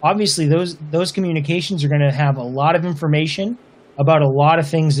 Obviously, those communications are going to have a lot of information about a lot of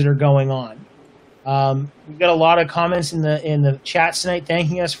things that are going on. We've got a lot of comments in the chat tonight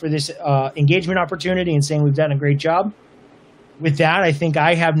thanking us for this engagement opportunity and saying we've done a great job. With that, I think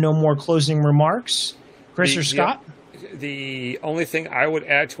I have no more closing remarks. Chris or Scott? The only thing I would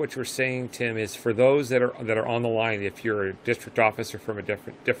add to what you're saying, Tim, is for those that are on the line, if you're a district officer from a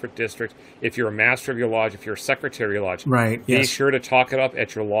different district, if you're a master of your lodge, if you're a secretary of your lodge, be sure to talk it up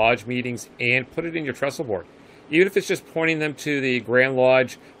at your lodge meetings and put it in your trestle board. Even if it's just pointing them to the Grand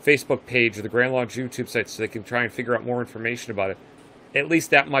Lodge Facebook page or the Grand Lodge YouTube site so they can try and figure out more information about it, at least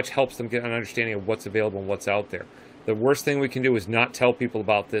that much helps them get an understanding of what's available and what's out there. The worst thing we can do is not tell people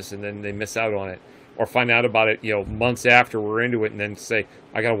about this and then they miss out on it, or find out about it, months after we're into it and then say,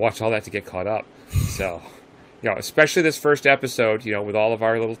 I got to watch all that to get caught up. So, especially this first episode, with all of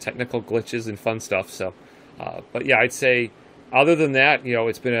our little technical glitches and fun stuff. So, but yeah, I'd say, other than that,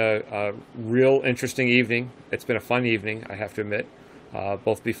 it's been a real interesting evening. It's been a fun evening, I have to admit,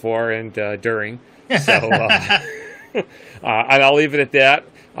 both before and during. So, and I'll leave it at that.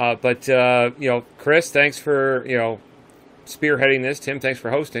 But Chris, thanks for, spearheading this. Tim, thanks for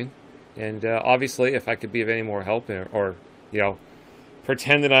hosting. And obviously, if I could be of any more help or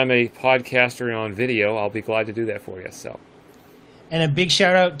pretend that I'm a podcaster on video, I'll be glad to do that for you. So, and a big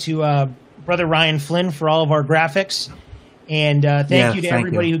shout out to Brother Ryan Flynn for all of our graphics. And thank you to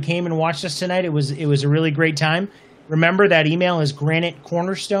everybody who came and watched us tonight. It was a really great time. Remember, that email is Granite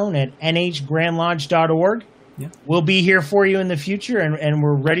Cornerstone at nhgrandlodge.org. Yeah. We'll be here for you in the future, and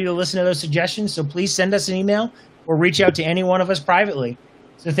we're ready to listen to those suggestions. So please send us an email or reach out to any one of us privately.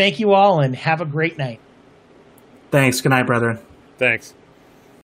 So thank you all, and have a great night. Thanks. Good night, brethren. Thanks.